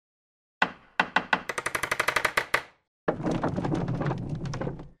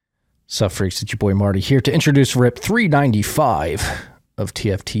Sup, freaks? It's your boy Marty here to introduce RIP 395 of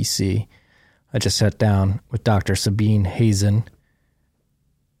TFTC. I just sat down with Dr. Sabine Hazen,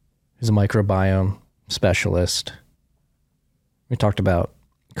 who's a microbiome specialist. We talked about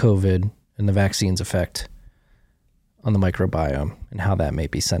COVID and the vaccine's effect on the microbiome and how that may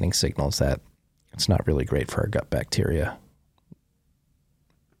be sending signals that it's not really great for our gut bacteria,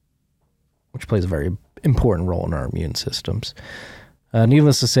 which plays a very important role in our immune systems.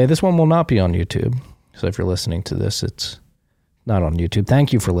 Needless to say, this one will not be on YouTube. So if you're listening to this, it's not on YouTube.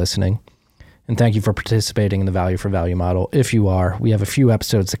 Thank you for listening. And thank you for participating in the value for value model. If you are, we have a few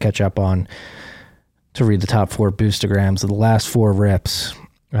episodes to catch up on to read the top 4 boostograms of the last 4 rips.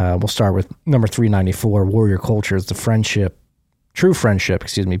 We'll start with number 394, Warrior Cultures, True Friendship,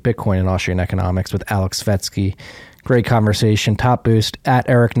 Bitcoin and Austrian Economics with Alex Svetsky. Great conversation. Top boost at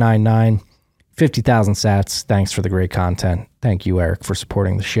Eric99. 50,000 sats. Thanks for the great content. Thank you, Eric, for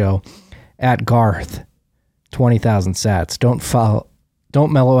supporting the show. At Garth, 20,000 sats.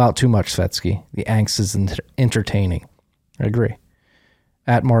 Don't mellow out too much, Svetsky. The angst is entertaining. I agree.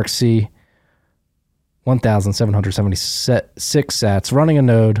 At Mark C, 1,776 sats. Running a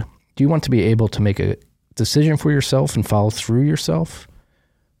node. Do you want to be able to make a decision for yourself and follow through yourself?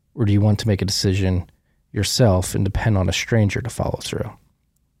 Or do you want to make a decision yourself and depend on a stranger to follow through?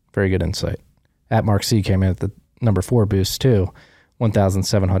 Very good insight. At Mark C came in at the number 4 boost too,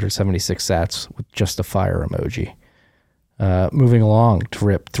 1,776 sats with just a fire emoji. Moving along to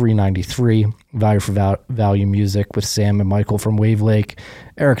RIP 393, Value for Value Music with Sam and Michael from Wave Lake.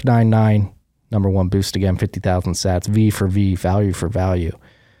 Eric99, number 1 boost again, 50,000 sats. V for V, Value for Value.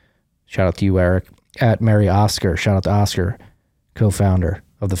 Shout out to you, Eric. At Mary Oscar, shout out to Oscar, co-founder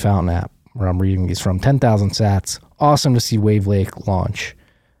of the Fountain app, where I'm reading these from. 10,000 sats. Awesome to see Wave Lake launch.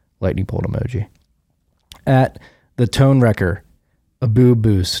 Lightning bolt emoji. At the Tone Wrecker, a boo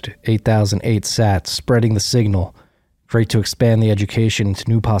boost, 8,008 sats, spreading the signal. Great to expand the education into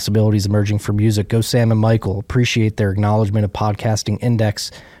new possibilities emerging for music. Go Sam and Michael. Appreciate their acknowledgement of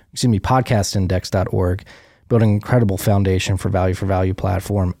podcastindex.org, building an incredible foundation for value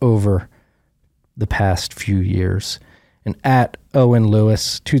platform over the past few years. And at Owen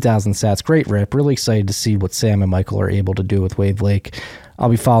Lewis, 2,000 sats. Great rip. Really excited to see what Sam and Michael are able to do with Wave Lake. I'll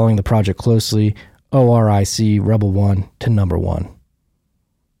be following the project closely. ORIC Rebel 1 to number 1.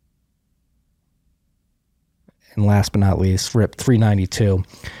 And last but not least, RIP 392,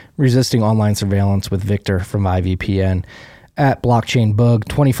 Resisting Online Surveillance with Victor from IVPN. At Blockchain Bug,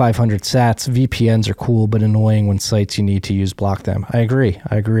 2,500 sats. VPNs are cool but annoying when sites you need to use block them. I agree.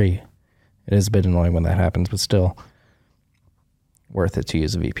 It is a bit annoying when that happens, but still worth it to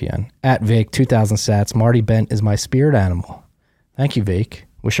use a VPN. At Vake, 2,000 sats. Marty Bent is my spirit animal. Thank you, Vake.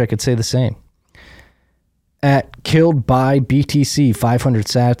 Wish I could say the same. At Killed by BTC, 500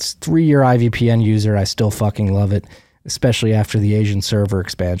 sats, 3-year IVPN user. I still fucking love it, especially after the Asian server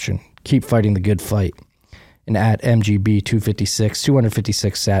expansion. Keep fighting the good fight. And at MGB 256,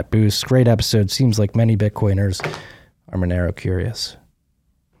 256 sat boost. Great episode. Seems like many Bitcoiners are Monero curious.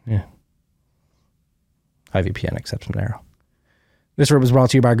 Yeah. IVPN accepts Monero. This rip was brought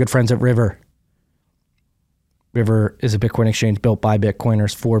to you by our good friends at River. River is a Bitcoin exchange built by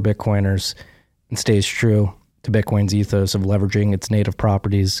Bitcoiners for Bitcoiners and stays true to Bitcoin's ethos of leveraging its native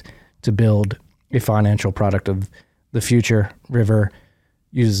properties to build a financial product of the future. River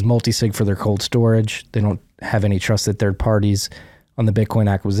uses multi-sig for their cold storage. They don't have any trusted third parties on the Bitcoin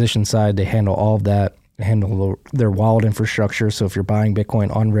acquisition side. They handle all of that. They handle their wallet infrastructure. So if you're buying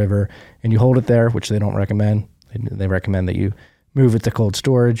Bitcoin on River and you hold it there, which they don't recommend, they recommend that you move it to cold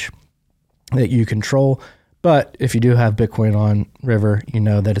storage that you control. But if you do have Bitcoin on River, you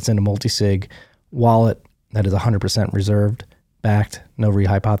know that it's in a multi-sig wallet that is 100% reserved, backed, no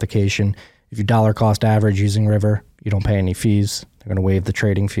rehypothecation. If you dollar cost average using River, you don't pay any fees. They're going to waive the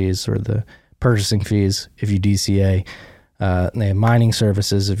trading fees or the purchasing fees if you DCA. They have mining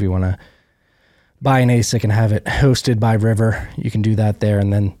services. If you want to buy an ASIC and have it hosted by River, you can do that there.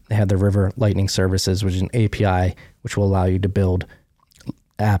 And then they have the River Lightning services, which is an API, which will allow you to build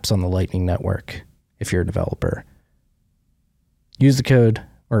apps on the Lightning Network if you're a developer. Use the code,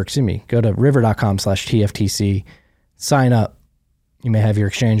 go to river.com/TFTC, sign up. You may have your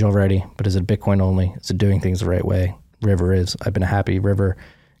exchange already, but is it Bitcoin only? Is it doing things the right way? River is. I've been a happy River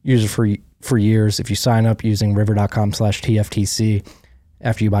user for years. If you sign up using river.com/TFTC,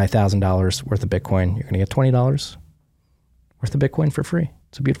 after you buy $1,000 worth of Bitcoin, you're going to get $20 worth of Bitcoin for free.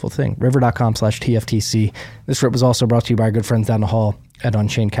 It's a beautiful thing. River.com/TFTC. This rip was also brought to you by our good friends down the hall at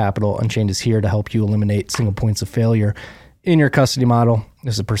Unchained Capital. Unchained is here to help you eliminate single points of failure in your custody model.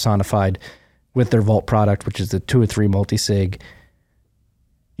 This is personified with their Vault product, which is the 2 or 3 multi-sig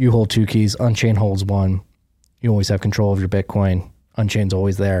You hold two keys, Unchained holds one. You always have control of your Bitcoin. Unchained's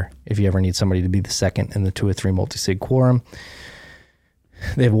always there if you ever need somebody to be the second in the 2 or 3 multi-sig quorum.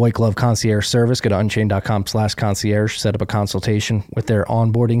 They have a white glove concierge service. Go to unchained.com/concierge. Set up a consultation with their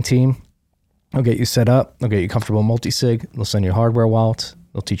onboarding team. They'll get you set up. They'll get you comfortable multi-sig. They'll send you hardware wallets.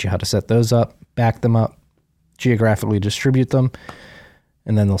 They'll teach you how to set those up, back them up, geographically distribute them,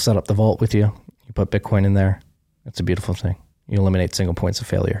 and then they'll set up the vault with you. You put Bitcoin in there. It's a beautiful thing. You eliminate single points of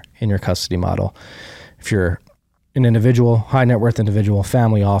failure in your custody model. If you're an individual, high net worth individual,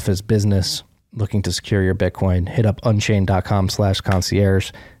 family office, business, looking to secure your Bitcoin, hit up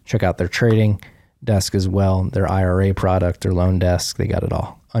unchained.com/concierge. Check out their trading desk as well, their IRA product, their loan desk. They got it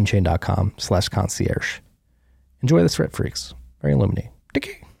all. Unchained.com/concierge. Enjoy this, Threat Freaks. Very illuminating.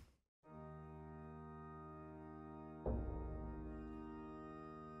 Dicky.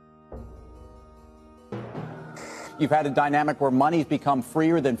 You've had a dynamic where money's become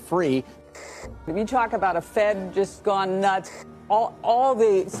freer than free. If you talk about a Fed just gone nuts, all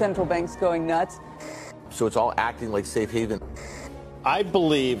the central banks going nuts. So it's all acting like safe haven. I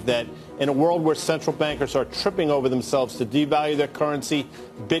believe that in a world where central bankers are tripping over themselves to devalue their currency,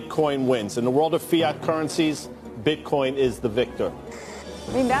 Bitcoin wins. In the world of fiat currencies, Bitcoin is the victor.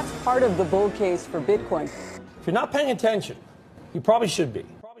 I mean, that's part of the bull case for Bitcoin. If you're not paying attention, you probably should be.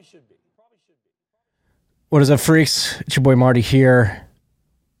 What is up, freaks? It's your boy Marty here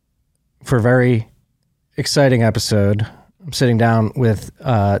for a very exciting episode. I'm sitting down with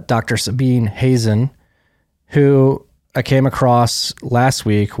Dr. Sabine Hazen, who I came across last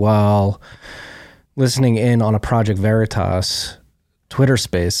week while listening in on a Project Veritas Twitter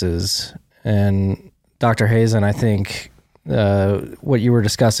Spaces. And Dr. Hazen, I think what you were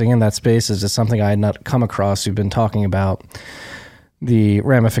discussing in that space is something I had not come across. We've been talking about the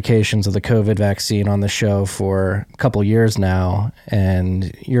ramifications of the COVID vaccine on the show for a couple years now,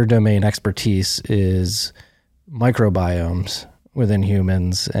 and your domain expertise is microbiomes within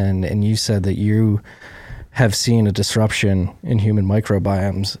humans, and you said that you have seen a disruption in human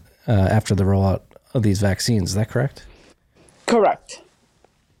microbiomes after the rollout of these vaccines. Is that correct? Correct.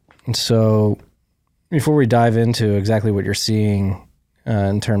 And so before we dive into exactly what you're seeing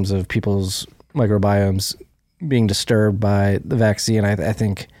in terms of people's microbiomes being disturbed by the vaccine, I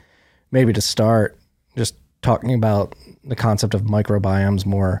think maybe to start just talking about the concept of microbiomes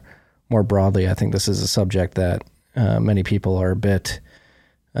more broadly. I think this is a subject that many people are a bit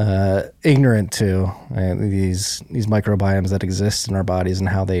ignorant to, these microbiomes that exist in our bodies and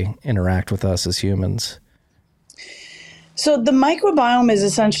how they interact with us as humans. So the microbiome is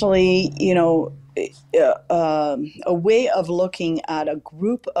essentially, a way of looking at a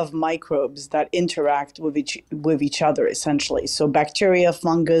group of microbes that interact with each other, essentially. So bacteria,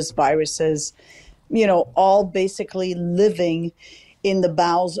 fungus, viruses, all basically living in the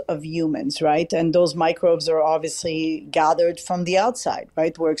bowels of humans, right? And those microbes are obviously gathered from the outside,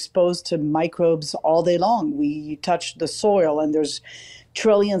 right? We're exposed to microbes all day long. You touch the soil and there's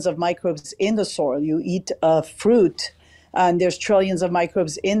trillions of microbes in the soil. You eat a fruit and there's trillions of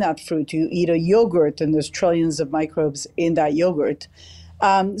microbes in that fruit. You eat a yogurt and there's trillions of microbes in that yogurt.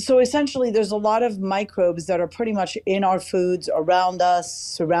 So essentially, there's a lot of microbes that are pretty much in our foods, around us,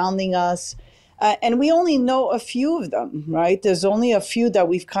 surrounding us. And we only know a few of them, right? There's only a few that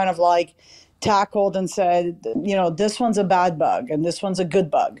we've kind of like tackled and said, this one's a bad bug and this one's a good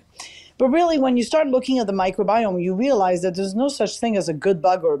bug. But really, when you start looking at the microbiome, you realize that there's no such thing as a good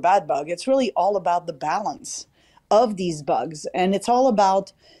bug or a bad bug. It's really all about the balance of these bugs, and it's all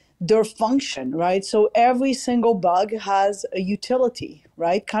about their function, right? So every single bug has a utility,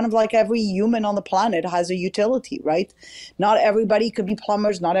 right? Kind of like every human on the planet has a utility, right? Not everybody could be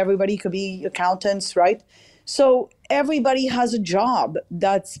plumbers, not everybody could be accountants, right? So everybody has a job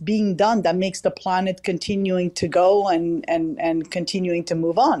that's being done that makes the planet continuing to go and continuing to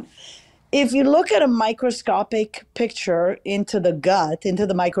move on. If you look at a microscopic picture into the gut, into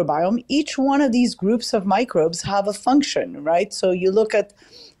the microbiome, each one of these groups of microbes have a function, right? So you look at,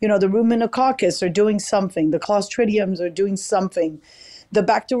 the ruminococcus are doing something, the clostridiums are doing something, the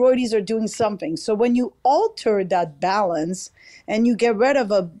Bacteroides are doing something. So when you alter that balance and you get rid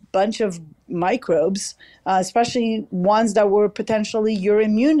of a bunch of microbes, especially ones that were potentially your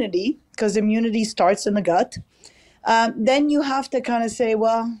immunity, because immunity starts in the gut, then you have to kind of say,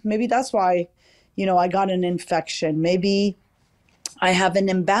 well, maybe that's why, I got an infection. Maybe I have an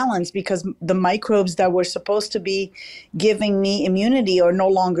imbalance because the microbes that were supposed to be giving me immunity are no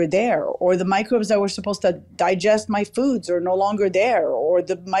longer there, or the microbes that were supposed to digest my foods are no longer there, or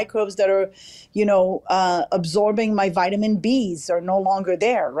the microbes that are, absorbing my vitamin Bs are no longer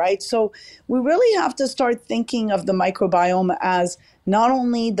there, right? So we really have to start thinking of the microbiome as not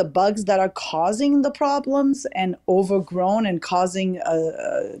only the bugs that are causing the problems and overgrown and causing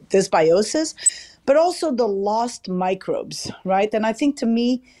dysbiosis, but also the lost microbes, right? And I think, to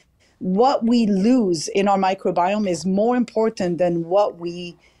me, what we lose in our microbiome is more important than what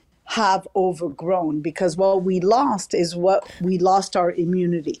we have overgrown, because what we lost is what we lost our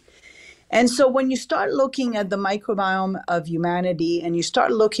immunity. And so when you start looking at the microbiome of humanity and you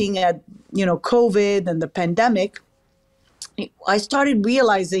start looking at, COVID and the pandemic, I started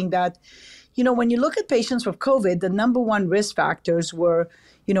realizing that, when you look at patients with COVID, the number one risk factors were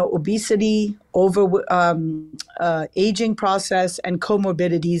obesity, aging process, and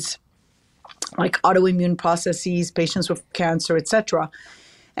comorbidities like autoimmune processes, patients with cancer, etc.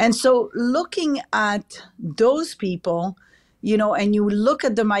 And so looking at those people, and you look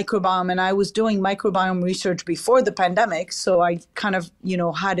at the microbiome, and I was doing microbiome research before the pandemic, so I kind of,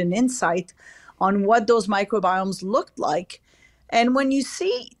 had an insight on what those microbiomes looked like. And when you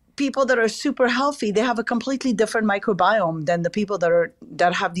see people that are super healthy, they have a completely different microbiome than the people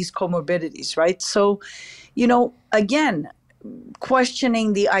that have these comorbidities, right? So, again,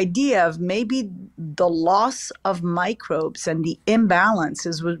 questioning the idea of maybe the loss of microbes and the imbalance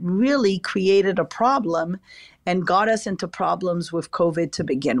is what really created a problem and got us into problems with COVID to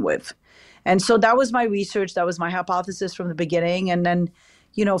begin with. And so that was my research. That was my hypothesis from the beginning. And then,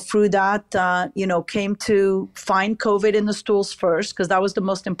 through that, came to find COVID in the stools first, because that was the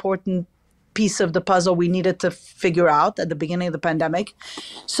most important piece of the puzzle we needed to figure out at the beginning of the pandemic.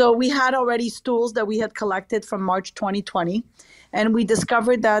 So we had already stools that we had collected from March 2020, and we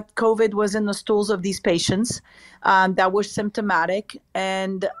discovered that COVID was in the stools of these patients that were symptomatic.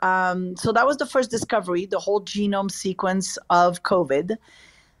 And so that was the first discovery, the whole genome sequence of COVID.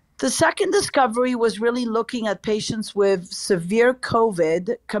 The second discovery was really looking at patients with severe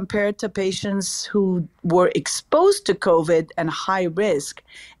COVID compared to patients who were exposed to COVID and high risk,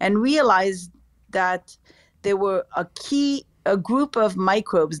 and realized that there were a group of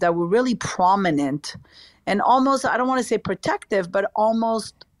microbes that were really prominent and almost, I don't want to say protective, but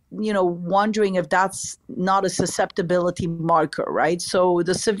almost, wondering if that's not a susceptibility marker, right? So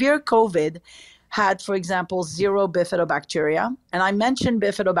the severe COVID had, for example, 0 bifidobacteria. And I mentioned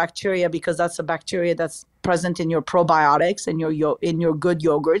bifidobacteria because that's a bacteria that's present in your probiotics and in your good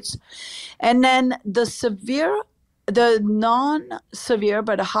yogurts. And then the non-severe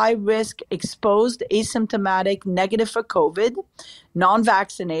but high-risk, exposed, asymptomatic, negative for COVID,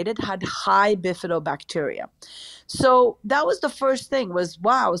 non-vaccinated, had high bifidobacteria. So that was the first thing, was,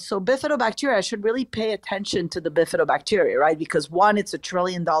 wow, so bifidobacteria, I should really pay attention to the bifidobacteria, right? Because one, it's $1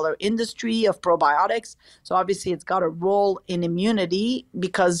 trillion industry of probiotics. So obviously it's got a role in immunity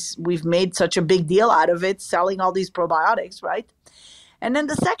because we've made such a big deal out of it, selling all these probiotics, right? And then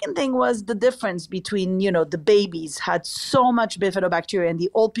the second thing was the difference between, the babies had so much bifidobacteria and the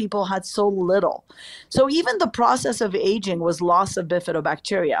old people had so little. So even the process of aging was loss of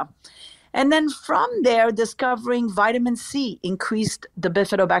bifidobacteria. And then from there, discovering vitamin C increased the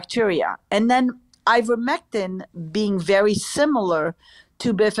bifidobacteria. And then ivermectin being very similar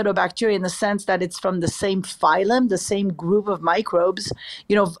to bifidobacteria in the sense that it's from the same phylum, the same group of microbes.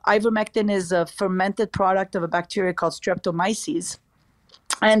 Ivermectin is a fermented product of a bacteria called Streptomyces.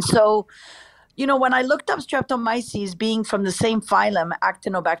 And so, when I looked up Streptomyces being from the same phylum,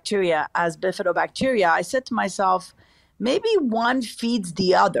 Actinobacteria, as bifidobacteria, I said to myself, maybe one feeds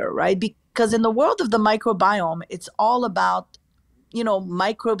the other, right? Because in the world of the microbiome, it's all about,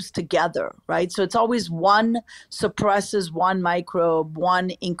 microbes together, right? So it's always one suppresses one microbe,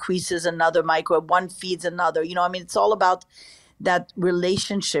 one increases another microbe, one feeds another. It's all about that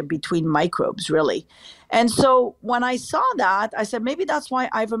relationship between microbes, really. And so when I saw that, I said, maybe that's why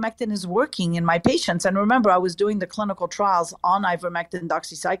ivermectin is working in my patients. And remember, I was doing the clinical trials on ivermectin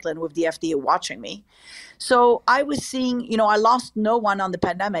doxycycline with the FDA watching me. So I was seeing, I lost no one on the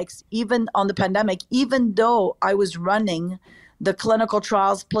pandemic, even though I was running the clinical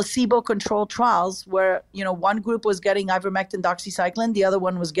trials, placebo-controlled trials, where, one group was getting ivermectin doxycycline, the other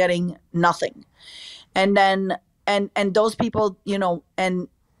one was getting nothing. And then And those people, and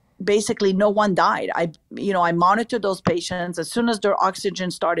basically no one died. I monitored those patients. As soon as their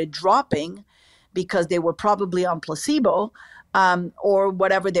oxygen started dropping, because they were probably on placebo or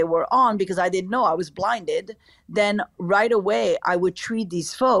whatever they were on, because I didn't know, I was blinded, then right away I would treat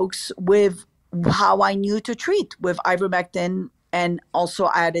these folks with how I knew to treat, with ivermectin and also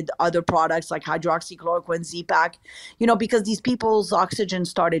added other products like hydroxychloroquine, Z-Pak, because these people's oxygen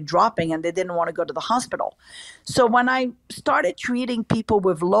started dropping and they didn't want to go to the hospital. So when I started treating people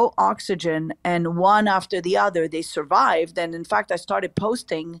with low oxygen and one after the other, they survived. And in fact, I started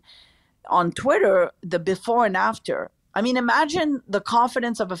posting on Twitter the before and after. I mean, imagine the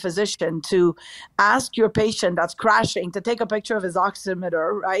confidence of a physician to ask your patient that's crashing to take a picture of his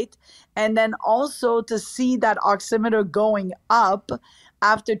oximeter, right? And then also to see that oximeter going up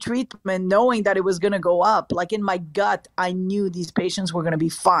after treatment, knowing that it was going to go up. Like in my gut, I knew these patients were going to be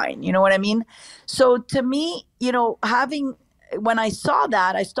fine. You know what I mean? So to me, when I saw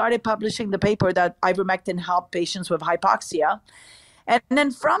that, I started publishing the paper that ivermectin helped patients with hypoxia. And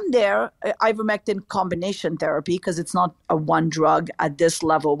then from there, ivermectin combination therapy, because it's not a one drug at this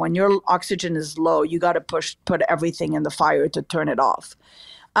level. When your oxygen is low, you got to put everything in the fire to turn it off.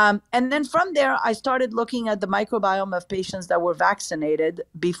 And then from there, I started looking at the microbiome of patients that were vaccinated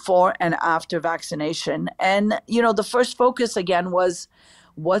before and after vaccination. And, the first focus again was,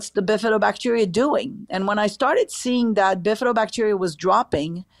 what's the bifidobacteria doing? And when I started seeing that bifidobacteria was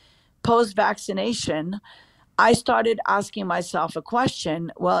dropping post-vaccination, I started asking myself a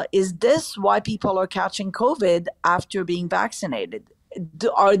question. Well, is this why people are catching COVID after being vaccinated?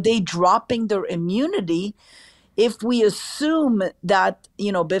 Are they dropping their immunity? If we assume that,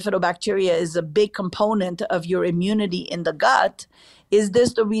 bifidobacteria is a big component of your immunity in the gut, is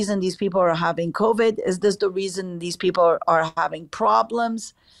this the reason these people are having COVID? Is this the reason these people are having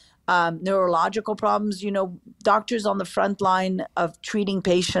problems? Neurological problems, doctors on the front line of treating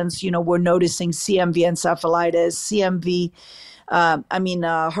patients, were noticing CMV encephalitis,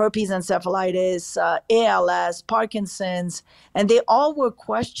 herpes encephalitis, ALS, Parkinson's, and they all were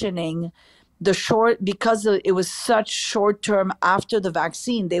questioning because it was such short term after the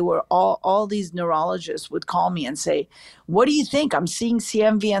vaccine. They were all these neurologists would call me and say, what do you think? I'm seeing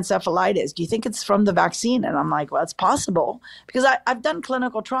CMV encephalitis. Do you think it's from the vaccine? And I'm like, well, it's possible, because I've done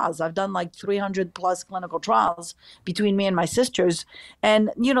clinical trials. I've done like 300 plus clinical trials between me and my sisters.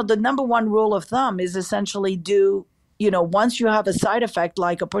 And, the number one rule of thumb is essentially once you have a side effect,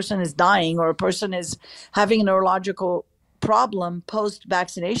 like a person is dying or a person is having a neurological problem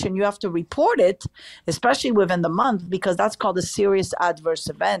post-vaccination, you have to report it, especially within the month, because that's called a serious adverse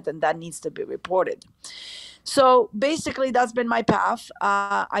event, and that needs to be reported. So basically, that's been my path.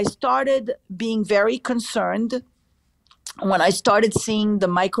 I started being very concerned when I started seeing the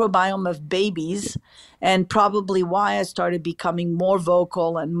microbiome of babies, and probably why I started becoming more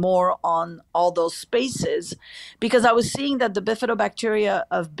vocal and more on all those spaces, because I was seeing that the bifidobacteria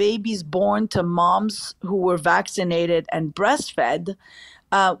of babies born to moms who were vaccinated and breastfed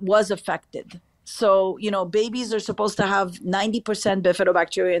was affected. So, babies are supposed to have 90%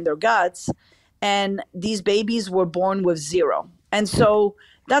 bifidobacteria in their guts, and these babies were born with zero. And so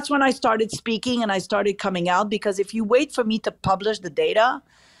that's when I started speaking and I started coming out, because if you wait for me to publish the data,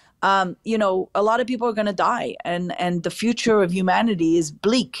 a lot of people are going to die, and the future of humanity is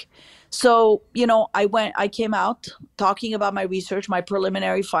bleak. So, I came out talking about my research, my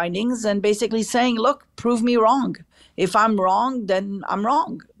preliminary findings, and basically saying, look, prove me wrong. If I'm wrong, then I'm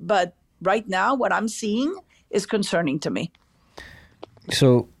wrong. But right now, what I'm seeing is concerning to me.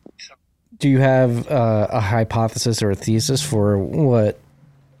 So do you have a hypothesis or a thesis for what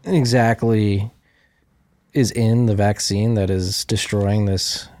exactly is in the vaccine that is destroying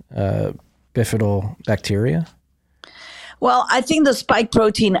this bifidobacteria? Well, I think the spike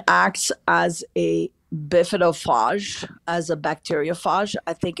protein acts as a bifidophage, as a bacteriophage.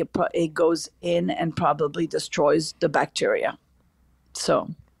 I think it goes in and probably destroys the bacteria. So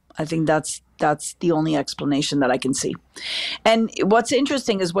I think that's the only explanation that I can see. And what's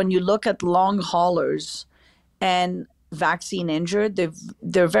interesting is when you look at long haulers and vaccine injured,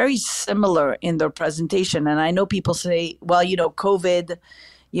 they're very similar in their presentation. And I know people say, well, COVID,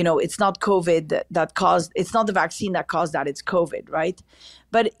 it's not COVID it's not the vaccine that caused that, it's COVID, right?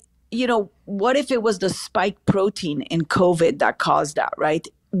 But, what if it was the spike protein in COVID that caused that, right?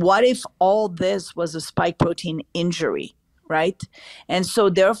 What if all this was a spike protein injury, right? And so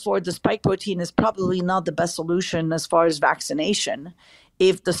therefore the spike protein is probably not the best solution as far as vaccination,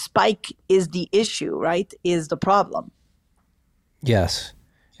 if the spike is the issue, right, is the problem. Yes.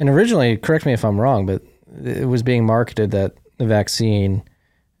 And originally, correct me if I'm wrong, but it was being marketed that the vaccine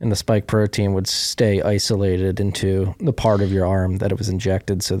and the spike protein would stay isolated into the part of your arm that it was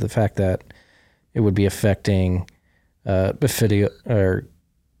injected. So the fact that it would be affecting the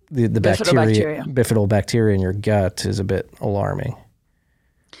bifidobacteria in your gut is a bit alarming.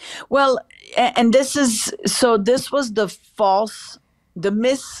 Well, and this was the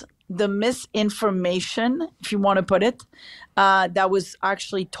the misinformation, if you want to put it, that was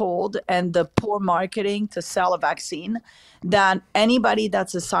actually told, and the poor marketing to sell a vaccine, that anybody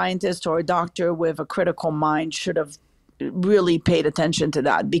that's a scientist or a doctor with a critical mind should have really paid attention to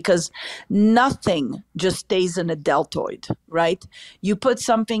that, because nothing just stays in a deltoid, right? You put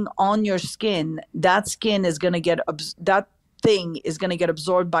something on your skin, that skin is going to get that thing is going to get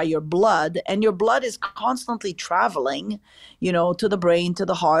absorbed by your blood, and your blood is constantly traveling, to the brain, to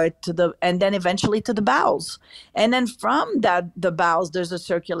the heart, and then eventually to the bowels. And then from the bowels, there's a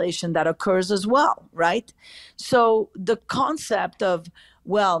circulation that occurs as well, right? So the concept of,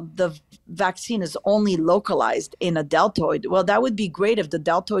 well, the vaccine is only localized in a deltoid. Well, that would be great if the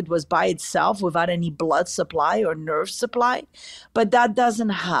deltoid was by itself without any blood supply or nerve supply, but that doesn't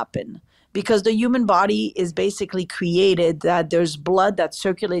happen, because the human body is basically created that there's blood that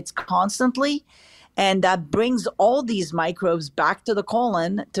circulates constantly, and that brings all these microbes back to the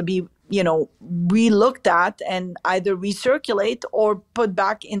colon to be, re-looked at and either recirculate or put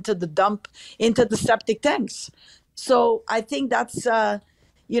back into the septic tanks. So I think that's, to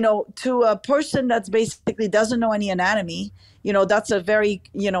a person that's basically doesn't know any anatomy, that's a very,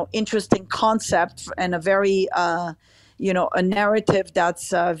 interesting concept, and a very, a narrative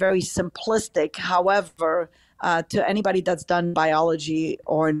that's very simplistic. However, to anybody that's done biology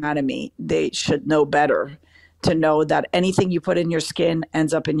or anatomy, they should know better to know that anything you put in your skin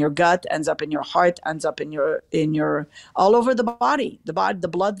ends up in your gut, ends up in your heart, ends up in your all over the body. The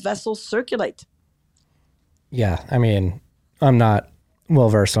blood vessels circulate. Yeah, I mean, I'm not well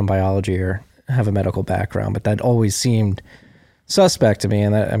versed on biology or have a medical background, but that always seemed suspect to me,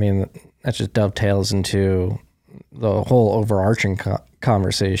 and that just dovetails into the whole overarching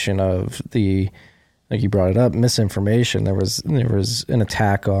conversation of the, like you brought it up, misinformation. There was an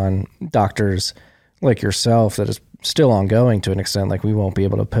attack on doctors like yourself that is still ongoing to an extent. Like, we won't be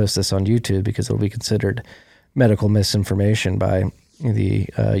able to post this on YouTube because it'll be considered medical misinformation by the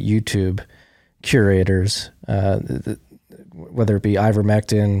YouTube curators, whether it be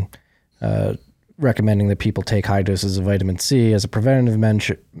ivermectin, recommending that people take high doses of vitamin C as a preventative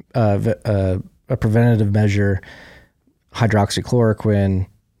measure, hydroxychloroquine,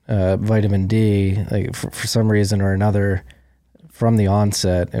 vitamin D. Like, for some reason or another, from the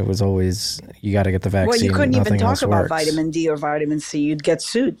onset, it was always, you got to get the vaccine. Well, you couldn't even talk about works. vitamin D or vitamin C. You'd get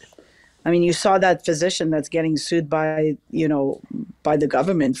sued. I mean, you saw that physician that's getting sued by the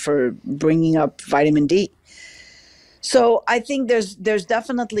government for bringing up vitamin D. So I think there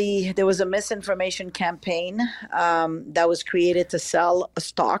was a misinformation campaign that was created to sell a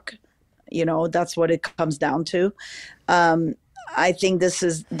stock. That's what it comes down to. I think this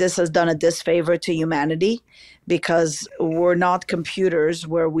has done a disfavor to humanity, because we're not computers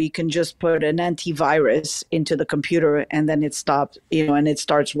where we can just put an antivirus into the computer and then it stops, and it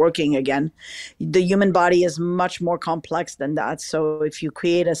starts working again. The human body is much more complex than that. So if you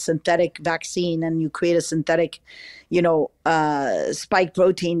create a synthetic vaccine and you create a synthetic, spike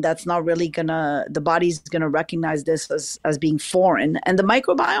protein, that's not really the body's gonna recognize this as being foreign, and the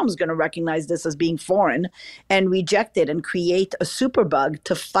microbiome is gonna recognize this as being foreign and reject it and create a superbug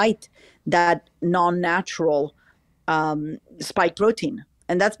to fight that non-natural spike protein.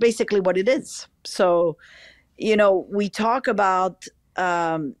 And that's basically what it is. So, we talk about,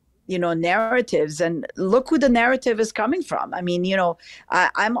 narratives, and look who the narrative is coming from. I mean,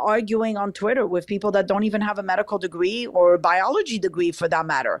 I'm arguing on Twitter with people that don't even have a medical degree or a biology degree for that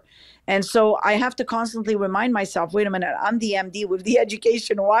matter. And so I have to constantly remind myself, wait a minute, I'm the MD with the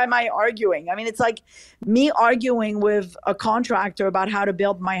education. Why am I arguing? I mean, it's like me arguing with a contractor about how to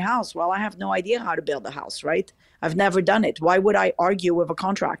build my house. Well, I have no idea how to build a house, right? I've never done it. Why would I argue with a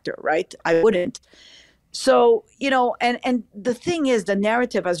contractor, right? I wouldn't. So, and the thing is, the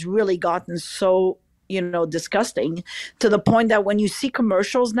narrative has really gotten so, disgusting, to the point that when you see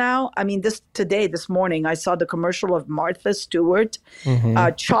commercials now, I mean, this morning, I saw the commercial of Martha Stewart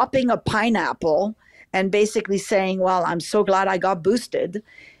chopping a pineapple and basically saying, well, I'm so glad I got boosted.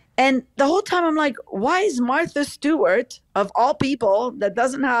 And the whole time I'm like, why is Martha Stewart, of all people, that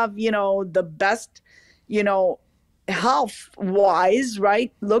doesn't have, the best, health wise,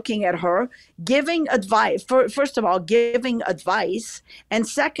 right? Looking at her, giving advice, first of all, giving advice. And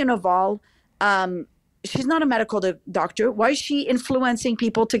second of all, she's not a medical doctor. Why is she influencing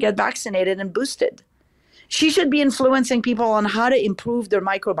people to get vaccinated and boosted? She should be influencing people on how to improve their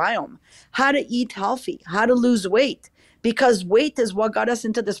microbiome, how to eat healthy, how to lose weight, because weight is what got us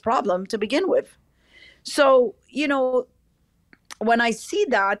into this problem to begin with. So, when I see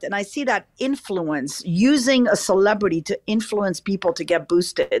that, and I see that influence, using a celebrity to influence people to get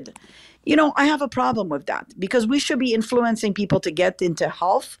boosted, I have a problem with that, because we should be influencing people to get into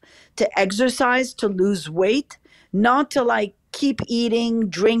health, to exercise, to lose weight, not to like keep eating,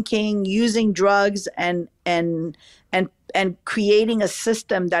 drinking, using drugs, and creating a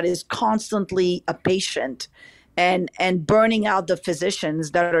system that is constantly a patient, and burning out the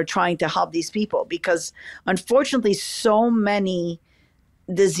physicians that are trying to help these people, because unfortunately so many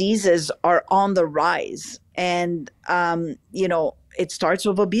diseases are on the rise. And it starts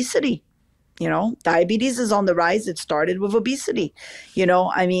with obesity. Diabetes is on the rise. It started with obesity.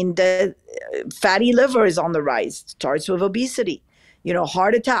 The fatty liver is on the rise. It starts with obesity.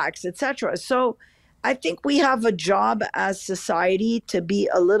 Heart attacks, etc. So I think we have a job as society to be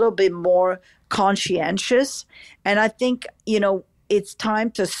a little bit more conscientious. And I think, it's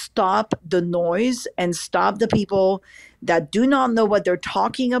time to stop the noise and stop the people that do not know what they're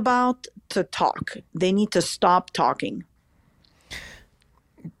talking about to talk. They need to stop talking.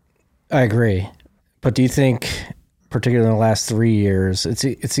 I agree. But do you think, particularly in the last 3 years,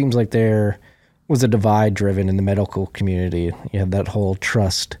 it seems like there was a divide driven in the medical community? You had that whole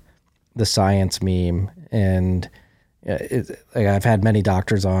trust the science meme. And I've had many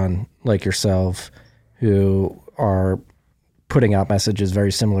doctors on, like yourself, who are putting out messages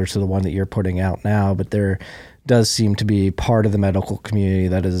very similar to the one that you're putting out now. But there does seem to be part of the medical community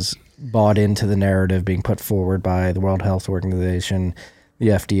that is bought into the narrative being put forward by the World Health Organization, the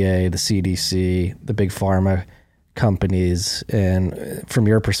FDA, the CDC, the big pharma companies. And from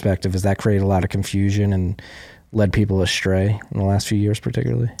your perspective, has that created a lot of confusion and led people astray in the last few years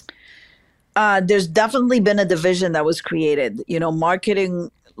particularly? There's definitely been a division that was created.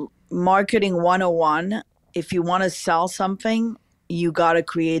 Marketing 101, if you want to sell something, you got to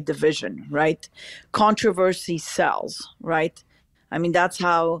create division, right? Controversy sells, right? I mean, that's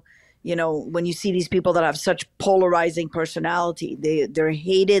how, when you see these people that have such polarizing personality, they're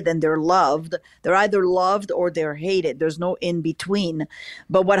hated and they're loved. They're either loved or they're hated. There's no in between.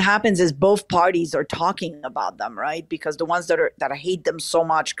 But what happens is both parties are talking about them, right? Because the ones that hate them so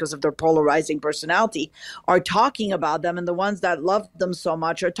much because of their polarizing personality are talking about them, and the ones that love them so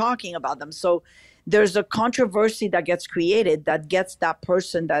much are talking about them. So there's a controversy that gets created that gets that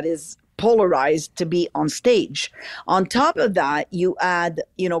person that is polarized to be on stage. On top of that, you add,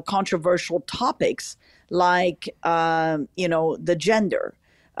 controversial topics like, the gender,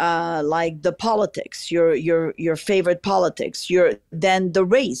 like the politics, your favorite politics, then the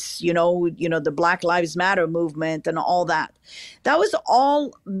race, the Black Lives Matter movement and all that. That was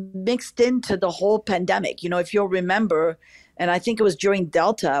all mixed into the whole pandemic. If you'll remember, and I think it was during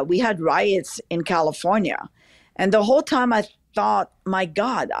Delta, we had riots in California. And the whole time I thought, my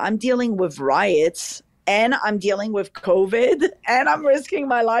God, I'm dealing with riots and I'm dealing with COVID and I'm risking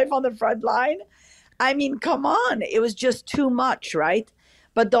my life on the front line. I mean, come on. It was just too much, right?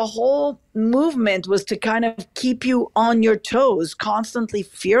 But the whole movement was to kind of keep you on your toes, constantly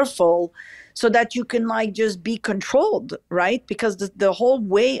fearful, so that you can just be controlled, right? Because the whole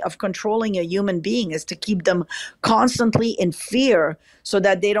way of controlling a human being is to keep them constantly in fear so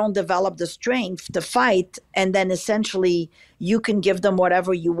that they don't develop the strength to fight. And then essentially you can give them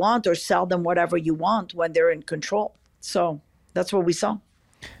whatever you want or sell them whatever you want when they're in control. So that's what we saw.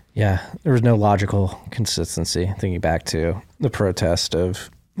 Yeah, there was no logical consistency. Thinking back to the protest of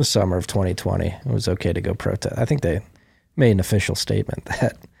the summer of 2020, it was okay to go protest. I think they made an official statement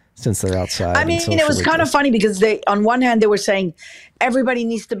that since they're outside. I mean, it was kind of funny because on one hand, they were saying everybody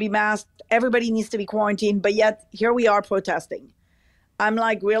needs to be masked, everybody needs to be quarantined, but yet here we are protesting. I'm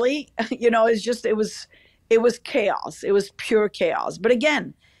like, really? It was chaos. It was pure chaos. But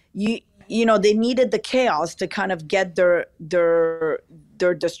again, they needed the chaos to kind of get their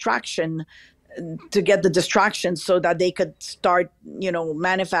distraction, to get the distraction so that they could start,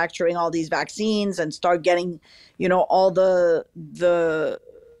 manufacturing all these vaccines and start getting, all the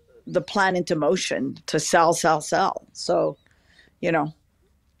plan into motion to sell. So,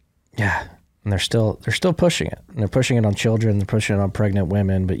 Yeah. And they're still pushing it. And they're pushing it on children. They're pushing it on pregnant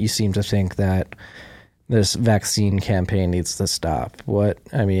women. But you seem to think that this vaccine campaign needs to stop. Well,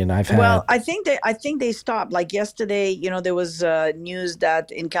 I think they stopped. Like yesterday, there was news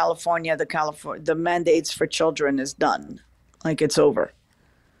that in California, the mandates for children is done. Like it's over.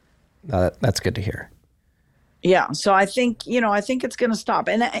 That's good to hear. Yeah. So I think it's going to stop.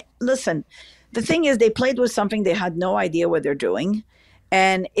 And listen, the thing is, they played with something they had no idea what they're doing,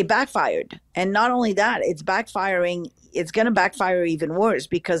 and it backfired. And not only that, it's backfiring. It's going to backfire even worse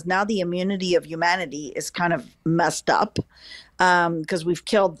because now the immunity of humanity is kind of messed up because we've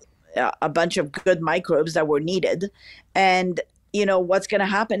killed a bunch of good microbes that were needed. And what's going to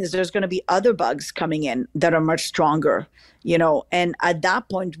happen is there's going to be other bugs coming in that are much stronger, and at that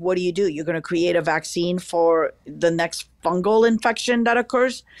point, what do? You're going to create a vaccine for the next fungal infection that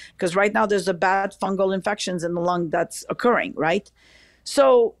occurs, because right now there's a bad fungal infections in the lung that's occurring, right?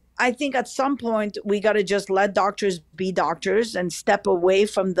 So I think at some point we got to just let doctors be doctors and step away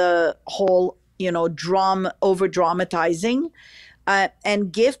from the whole, over dramatizing,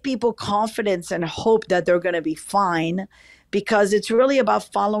 and give people confidence and hope that they're going to be fine, because it's really about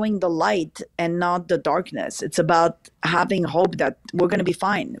following the light and not the darkness. It's about having hope that we're going to be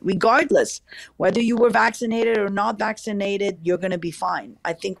fine, regardless whether you were vaccinated or not vaccinated. You're going to be fine.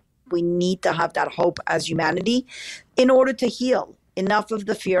 I think we need to have that hope as humanity in order to heal. Enough of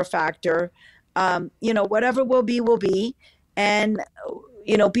the fear factor. Whatever will be, and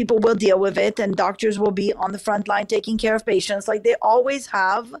people will deal with it, and doctors will be on the front line taking care of patients like they always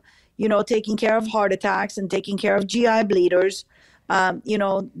have, taking care of heart attacks and taking care of GI bleeders.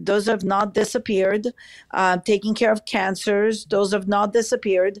 Those have not disappeared. Taking care of cancers, those have not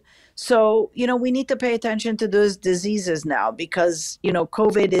disappeared. So, we need to pay attention to those diseases now, because,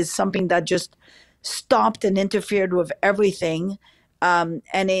 COVID is something that just stopped and interfered with everything. And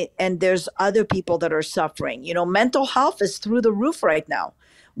there's other people that are suffering. Mental health is through the roof right now.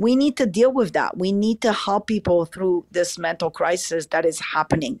 We need to deal with that. We need to help people through this mental crisis that is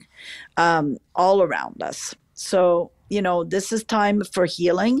happening all around us. So, this is time for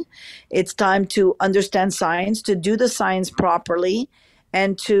healing. It's time to understand science, to do the science properly,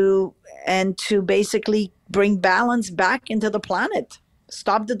 and to basically bring balance back into the planet.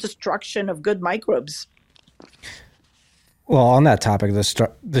 Stop the destruction of good microbes. Well, on that topic,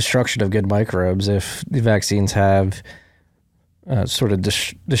 the destruction of good microbes, if the vaccines have sort of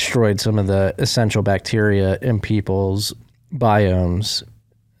destroyed some of the essential bacteria in people's biomes,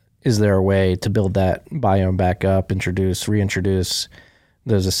 is there a way to build that biome back up, reintroduce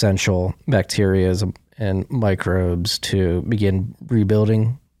those essential bacteria and microbes to begin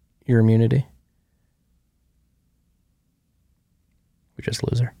rebuilding your immunity? We just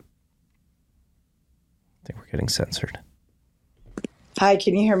lose her. I think we're getting censored. Hi,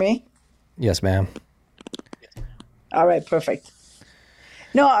 can you hear me? Yes, ma'am. All right, perfect.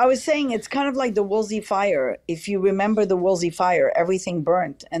 No, I was saying it's kind of like the Woolsey fire. If you remember the Woolsey fire, everything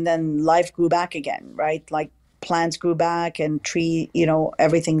burnt and then life grew back again, right? Like plants grew back and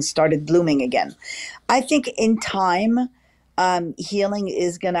everything started blooming again. I think in time, healing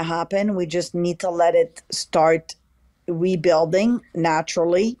is going to happen. We just need to let it start rebuilding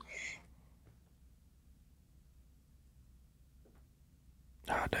naturally.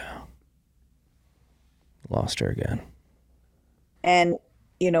 Oh, no. Lost her again. And,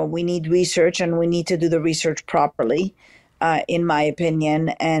 we need research, and we need to do the research properly, in my opinion,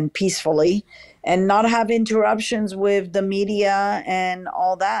 and peacefully, and not have interruptions with the media and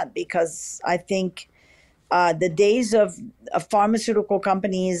all that, because I think the days of pharmaceutical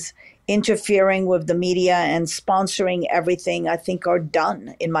companies interfering with the media and sponsoring everything, I think, are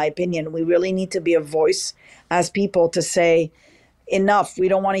done, in my opinion. We really need to be a voice as people to say, enough. We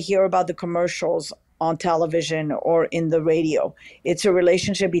don't want to hear about the commercials on television or in the radio. It's a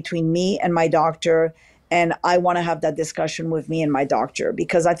relationship between me and my doctor, and I want to have that discussion with me and my doctor,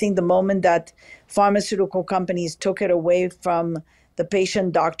 because I think the moment that pharmaceutical companies took it away from the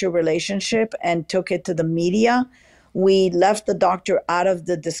patient-doctor relationship and took it to the media, we left the doctor out of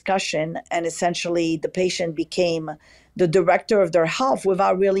the discussion, and essentially the patient became the director of their health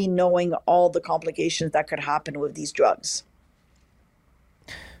without really knowing all the complications that could happen with these drugs.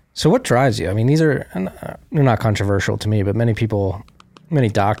 So what drives you? I mean, they're not controversial to me, but many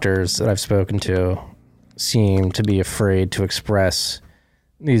doctors that I've spoken to seem to be afraid to express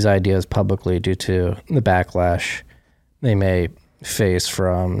these ideas publicly due to the backlash they may face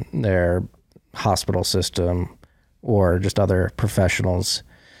from their hospital system or just other professionals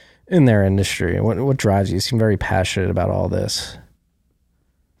in their industry. What drives you? You seem very passionate about all this.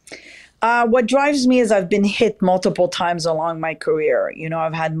 What drives me is I've been hit multiple times along my career.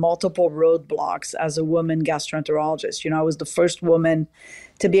 I've had multiple roadblocks as a woman gastroenterologist. I was the first woman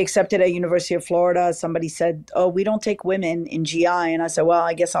to be accepted at University of Florida. Somebody said, "Oh, we don't take women in GI." And I said, "Well,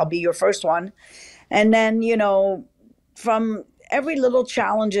 I guess I'll be your first one." And then, from every little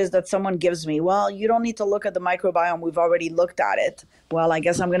challenges that someone gives me, well, you don't need to look at the microbiome. We've already looked at it. Well, I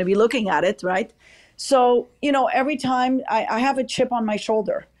guess I'm going to be looking at it, right? So, every time I have a chip on my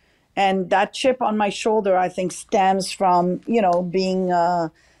shoulder. And that chip on my shoulder, I think, stems from, being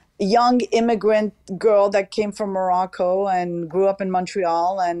a young immigrant girl that came from Morocco and grew up in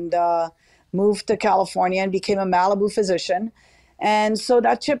Montreal and moved to California and became a Malibu physician. And so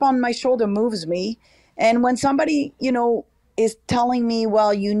that chip on my shoulder moves me. And when somebody, is telling me,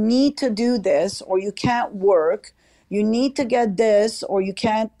 well, you need to do this or you can't work, you need to get this or you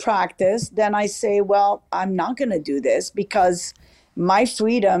can't practice, then I say, well, I'm not going to do this because my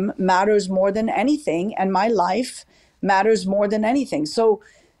freedom matters more than anything and my life matters more than anything. So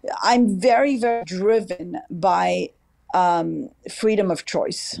I'm very, very driven by freedom of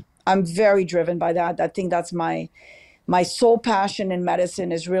choice. I'm very driven by that. I think that's my sole passion in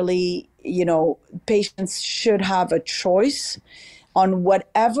medicine is really, patients should have a choice on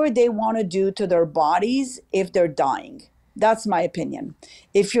whatever they want to do to their bodies if they're dying. That's my opinion.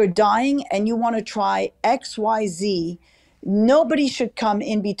 If you're dying and you want to try XYZ, nobody should come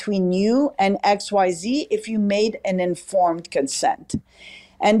in between you and XYZ if you made an informed consent.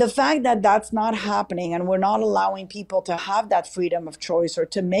 And the fact that that's not happening and we're not allowing people to have that freedom of choice or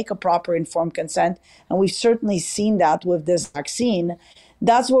to make a proper informed consent, and we've certainly seen that with this vaccine,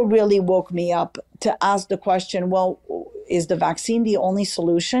 that's what really woke me up to ask the question, well, is the vaccine the only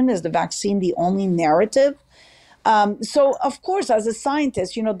solution? Is the vaccine the only narrative? So, of course, as a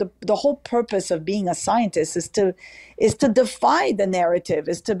scientist, the whole purpose of being a scientist is to defy the narrative,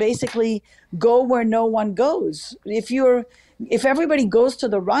 is to basically go where no one goes. If everybody goes to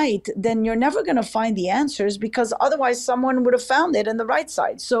the right, then you're never going to find the answers because otherwise someone would have found it in the right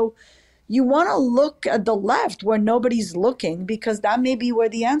side. So you want to look at the left where nobody's looking because that may be where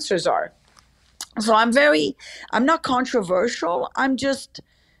the answers are. So I'm not controversial. I'm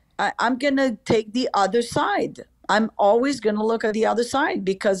going to take the other side. I'm always going to look at the other side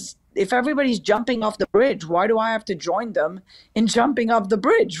because if everybody's jumping off the bridge, why do I have to join them in jumping off the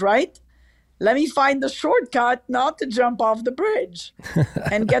bridge, right? Let me find the shortcut not to jump off the bridge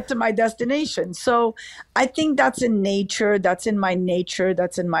and get to my destination. So I think that's in nature. That's in my nature.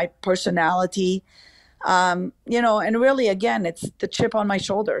 That's in my personality. And really, again, it's the chip on my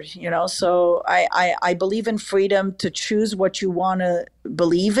shoulder, so I believe in freedom to choose what you want to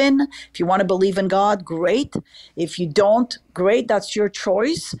believe in. If you want to believe in God, great. If you don't, great. That's your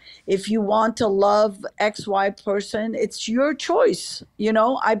choice. If you want to love XY person, it's your choice.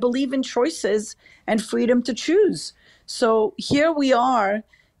 I believe in choices and freedom to choose. So here we are.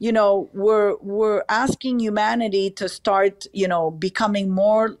 We're asking humanity to start, becoming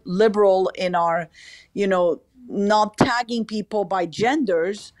more liberal in our, not tagging people by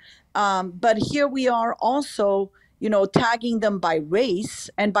genders. But here we are also, tagging them by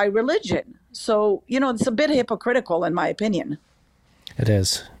race and by religion. So, it's a bit hypocritical in my opinion. It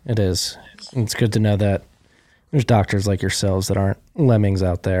is. It's good to know that there's doctors like yourselves that aren't lemmings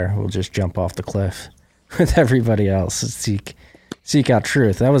out there who will just jump off the cliff with everybody else and seek out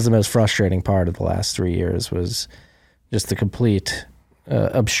truth. That was the most frustrating part of the last 3 years, was just the complete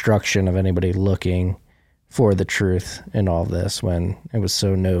obstruction of anybody looking for the truth in all of this when it was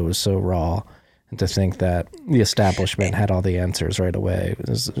so new, so raw. And to think that the establishment had all the answers right away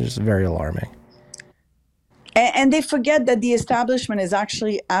was just very alarming. And they forget that the establishment is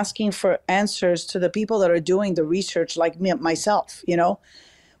actually asking for answers to the people that are doing the research, like myself,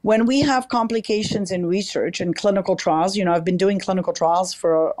 When we have complications in research and clinical trials, I've been doing clinical trials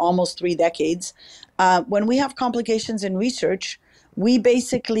for almost 3 decades. When we have complications in research, we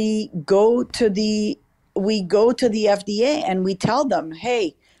basically go to the FDA and we tell them,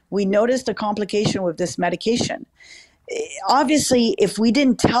 hey, we noticed a complication with this medication. Obviously, if we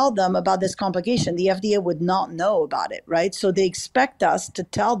didn't tell them about this complication, the FDA would not know about it, right? So they expect us to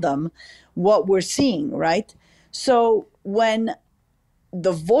tell them what we're seeing, right? So when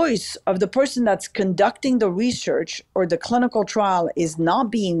the voice of the person that's conducting the research or the clinical trial is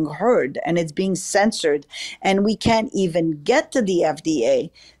not being heard and it's being censored and we can't even get to the FDA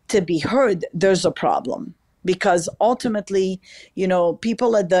to be heard, there's a problem. Because ultimately,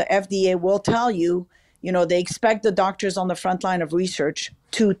 people at the FDA will tell you, they expect the doctors on the front line of research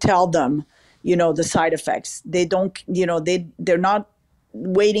to tell them, the side effects. They don't, they're not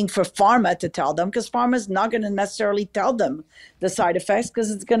waiting for pharma to tell them because pharma is not going to necessarily tell them the side effects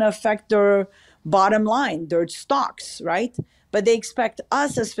because it's going to affect their bottom line, their stocks, right? But they expect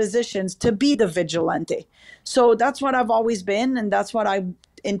us as physicians to be the vigilante. So that's what I've always been, and that's what I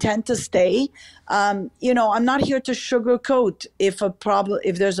intend to stay. I'm not here to sugarcoat if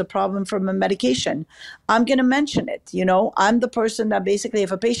there's a problem from a medication. I'm going to mention it. I'm the person that basically,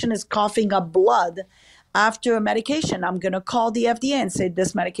 if a patient is coughing up blood after a medication, I'm going to call the FDA and say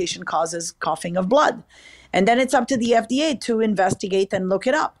this medication causes coughing of blood. And then it's up to the FDA to investigate and look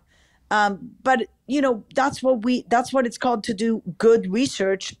it up. But that's what it's called, to do good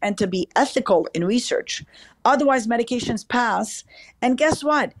research and to be ethical in research. Otherwise, medications pass. And guess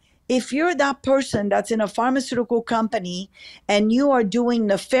what? if you're that person that's in a pharmaceutical company and you are doing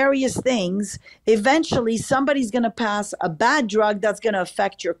nefarious things, eventually somebody's going to pass a bad drug that's going to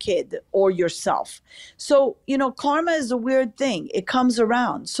affect your kid or yourself. So, karma is a weird thing. It comes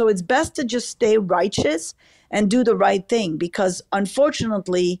around. So it's best to just stay righteous and do the right thing, because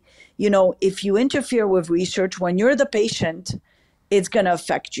unfortunately, if you interfere with research when you're the patient, it's going to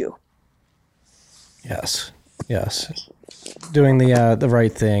affect you. Yes. Doing the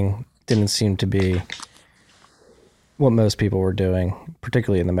right thing didn't seem to be what most people were doing,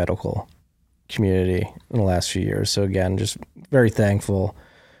 particularly in the medical community in the last few years. So again, just very thankful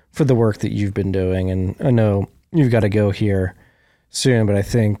for the work that you've been doing. And I know you've got to go here soon, but I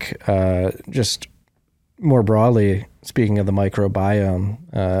think just more broadly, speaking of the microbiome,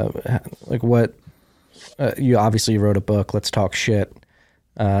 you obviously wrote a book, Let's Talk Shit,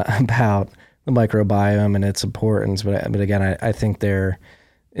 about the microbiome and its importance. But again, I think this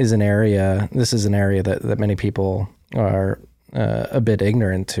is an area that many people are a bit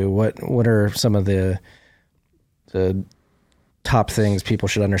ignorant to. What are some of the top things people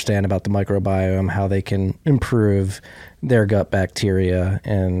should understand about the microbiome, how they can improve their gut bacteria,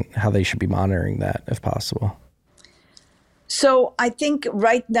 and how they should be monitoring that if possible? So I think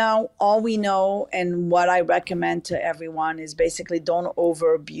right now, all we know and what I recommend to everyone is basically don't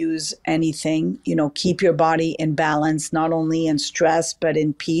over abuse anything. Keep your body in balance, not only in stress, but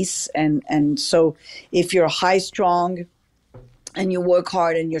in peace. And so if you're high strong and you work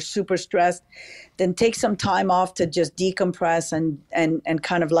hard and you're super stressed, then take some time off to just decompress and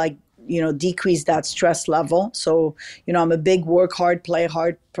kind of like, decrease that stress level. So, I'm a big work hard, play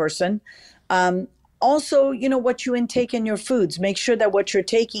hard person. Also, what you intake in your foods, make sure that what you're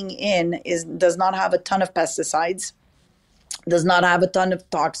taking in does not have a ton of pesticides, does not have a ton of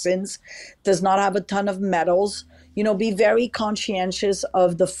toxins, does not have a ton of metals. Be very conscientious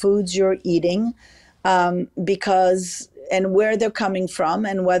of the foods you're eating, because and where they're coming from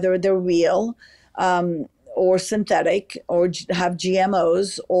and whether they're real, or synthetic, or have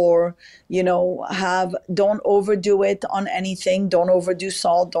GMOs, or, don't overdo it on anything. Don't overdo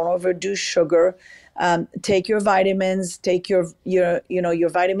salt, don't overdo sugar. Take your vitamins, take your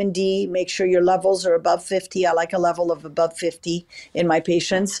vitamin D, make sure your levels are above 50. I like a level of above 50 in my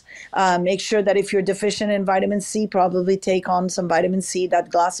patients. Make sure that if you're deficient in vitamin C, probably take on some vitamin C. That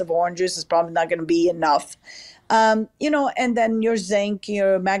glass of orange juice is probably not going to be enough. And then your zinc,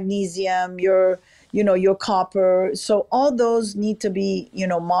 your magnesium, your copper. So all those need to be,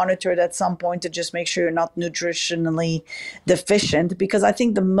 monitored at some point to just make sure you're not nutritionally deficient, because I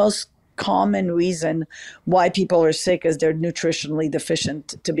think the most common reason why people are sick is they're nutritionally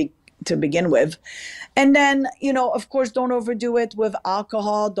deficient to begin with. And then, of course, don't overdo it with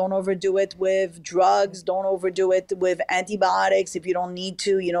alcohol. Don't overdo it with drugs. Don't overdo it with antibiotics if you don't need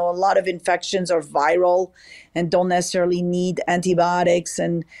to. A lot of infections are viral and don't necessarily need antibiotics.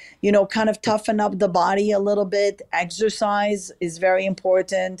 And, kind of toughen up the body a little bit. Exercise is very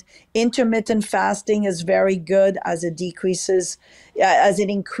important. Intermittent fasting is very good as it increases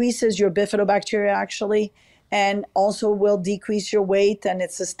your bifidobacteria, actually, and also will decrease your weight, and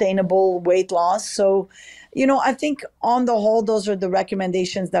it's sustainable weight loss. So, I think on the whole, those are the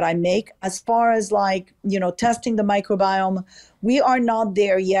recommendations that I make. As far as testing the microbiome, we are not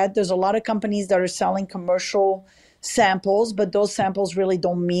there yet. There's a lot of companies that are selling commercial samples, but those samples really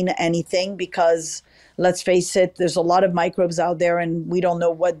don't mean anything because, let's face it, there's a lot of microbes out there and we don't know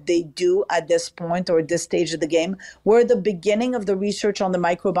what they do at this point or at this stage of the game. We're at the beginning of the research on the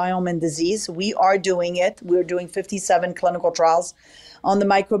microbiome and disease. We are doing it. We're doing 57 clinical trials on the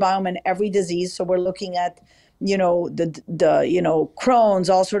microbiome and every disease. So we're looking at, Crohn's,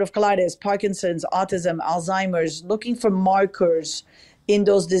 ulcerative colitis, Parkinson's, autism, Alzheimer's, looking for markers in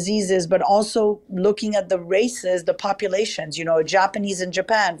those diseases, but also looking at the races, the populations, a Japanese in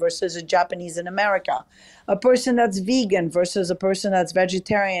Japan versus a Japanese in America, a person that's vegan versus a person that's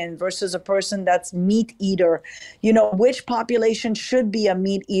vegetarian versus a person that's meat eater, which population should be a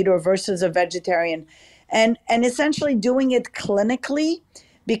meat eater versus a vegetarian, and essentially doing it clinically,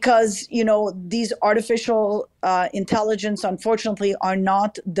 because, these artificial intelligence, unfortunately, are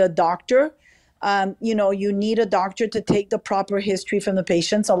not the doctor. You need a doctor to take the proper history from the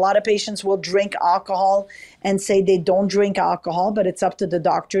patients. A lot of patients will drink alcohol and say they don't drink alcohol, but it's up to the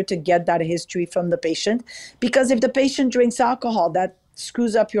doctor to get that history from the patient. Because if the patient drinks alcohol, that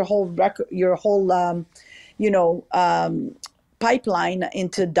screws up your whole pipeline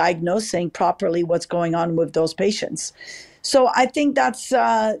into diagnosing properly what's going on with those patients. So I think that's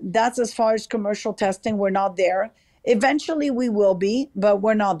as far as commercial testing. We're not there. Eventually we will be, but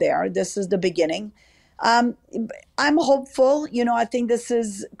we're not there. This is the beginning. I'm hopeful. I think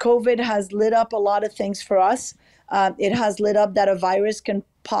COVID has lit up a lot of things for us. It has lit up that a virus can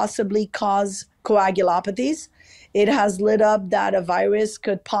possibly cause coagulopathies. It has lit up that a virus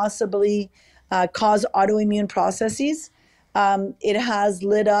could possibly cause autoimmune processes. It has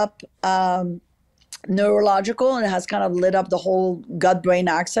lit up neurological, and it has kind of lit up the whole gut-brain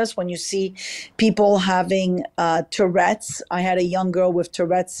axis. When you see people having Tourette's, I had a young girl with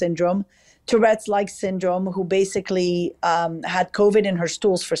Tourette's-like syndrome, who basically had COVID in her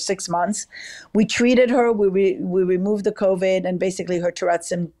stools for 6 months. We treated her, we removed the COVID, and basically her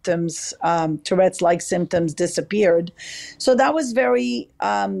Tourette's-like symptoms disappeared. So that was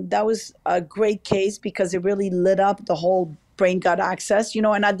that was a great case, because it really lit up the whole brain-gut axis,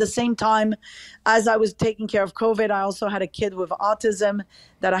 and at the same time, as I was taking care of COVID, I also had a kid with autism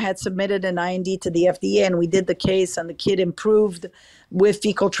that I had submitted an IND to the FDA, and we did the case, and the kid improved with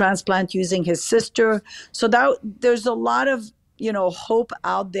fecal transplant using his sister. So that there's a lot of, hope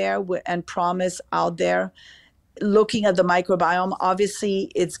out there and promise out there looking at the microbiome.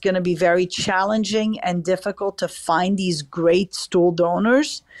 Obviously, it's going to be very challenging and difficult to find these great stool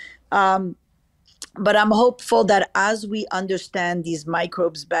donors. But I'm hopeful that as we understand these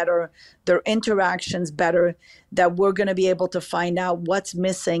microbes better, their interactions better, that we're going to be able to find out what's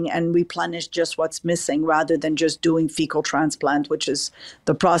missing and replenish just what's missing, rather than just doing fecal transplant, which is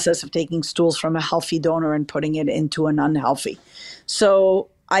the process of taking stools from a healthy donor and putting it into an unhealthy. So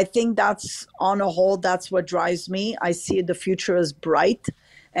I think that's, on a whole, that's what drives me. I see the future as bright,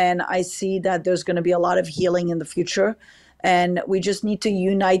 and I see that there's going to be a lot of healing in the future. And we just need to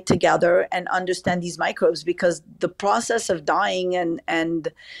unite together and understand these microbes, because the process of dying and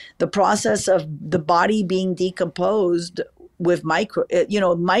the process of the body being decomposed with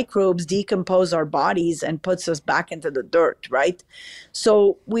microbes decompose our bodies and puts us back into the dirt, right?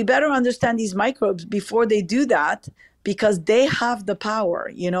 So we better understand these microbes before they do that, because they have the power.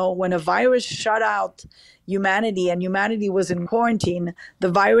 When a virus shut out humanity and humanity was in quarantine,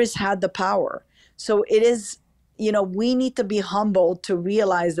 the virus had the power. So it is, we need to be humble to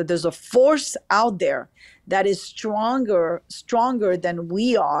realize that there's a force out there that is stronger than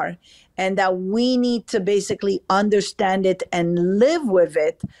we are, and that we need to basically understand it and live with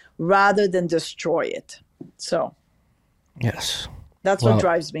it rather than destroy it. So, yes, that's what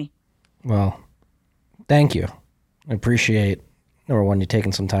drives me. Well, thank you. I appreciate, number one, you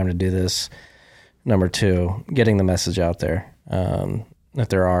taking some time to do this. Number two, getting the message out there, that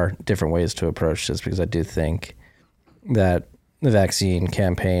there are different ways to approach this, because I do think that the vaccine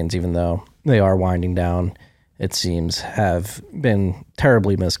campaigns, even though they are winding down, it seems, have been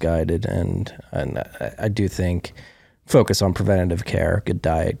terribly misguided. And I do think focus on preventative care, good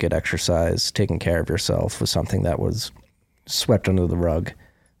diet, good exercise, taking care of yourself was something that was swept under the rug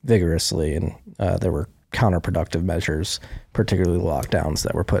vigorously. And there were counterproductive measures, particularly lockdowns,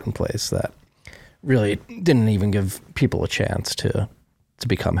 that were put in place that really didn't even give people a chance to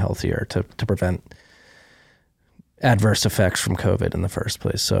become healthier, to prevent adverse effects from COVID in the first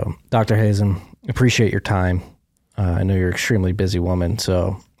place. So, Dr. Hazen, appreciate your time. I know you're an extremely busy woman,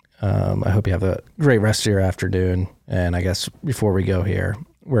 so I hope you have a great rest of your afternoon. And I guess before we go here,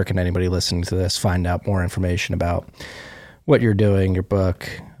 where can anybody listening to this find out more information about what you're doing, your book,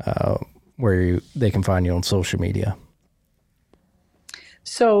 where they can find you on social media?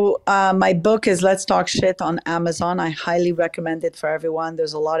 So my book is Let's Talk Shit on Amazon. I highly recommend it for everyone.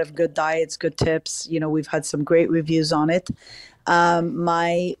 There's a lot of good diets, good tips. We've had some great reviews on it.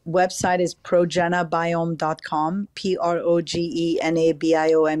 My website is progenabiome.com,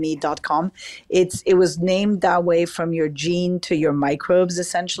 progenabiome.com. It was named that way from your gene to your microbes,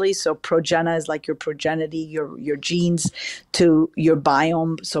 essentially. So progena is like your progeny, your genes, to your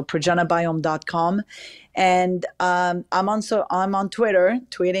biome. So progenabiome.com. And I'm on Twitter,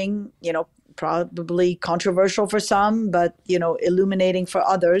 tweeting, probably controversial for some, but, illuminating for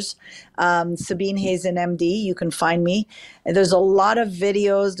others. Sabine Hazen, MD, you can find me. And there's a lot of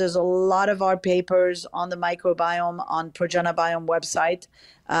videos. There's a lot of our papers on the microbiome on Progenabiome website.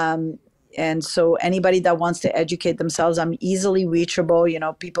 And so anybody that wants to educate themselves, I'm easily reachable.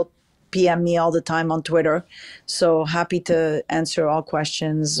 People PM me all the time on Twitter. So happy to answer all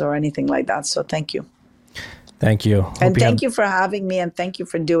questions or anything like that. So thank you. Thank you. And thank you for having me, and thank you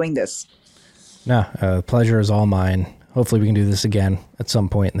for doing this. No, the pleasure is all mine. Hopefully we can do this again at some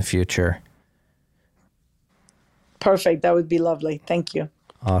point in the future. Perfect. That would be lovely. Thank you.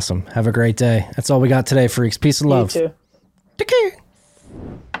 Awesome. Have a great day. That's all we got today, freaks. Peace and love. You too. Take care.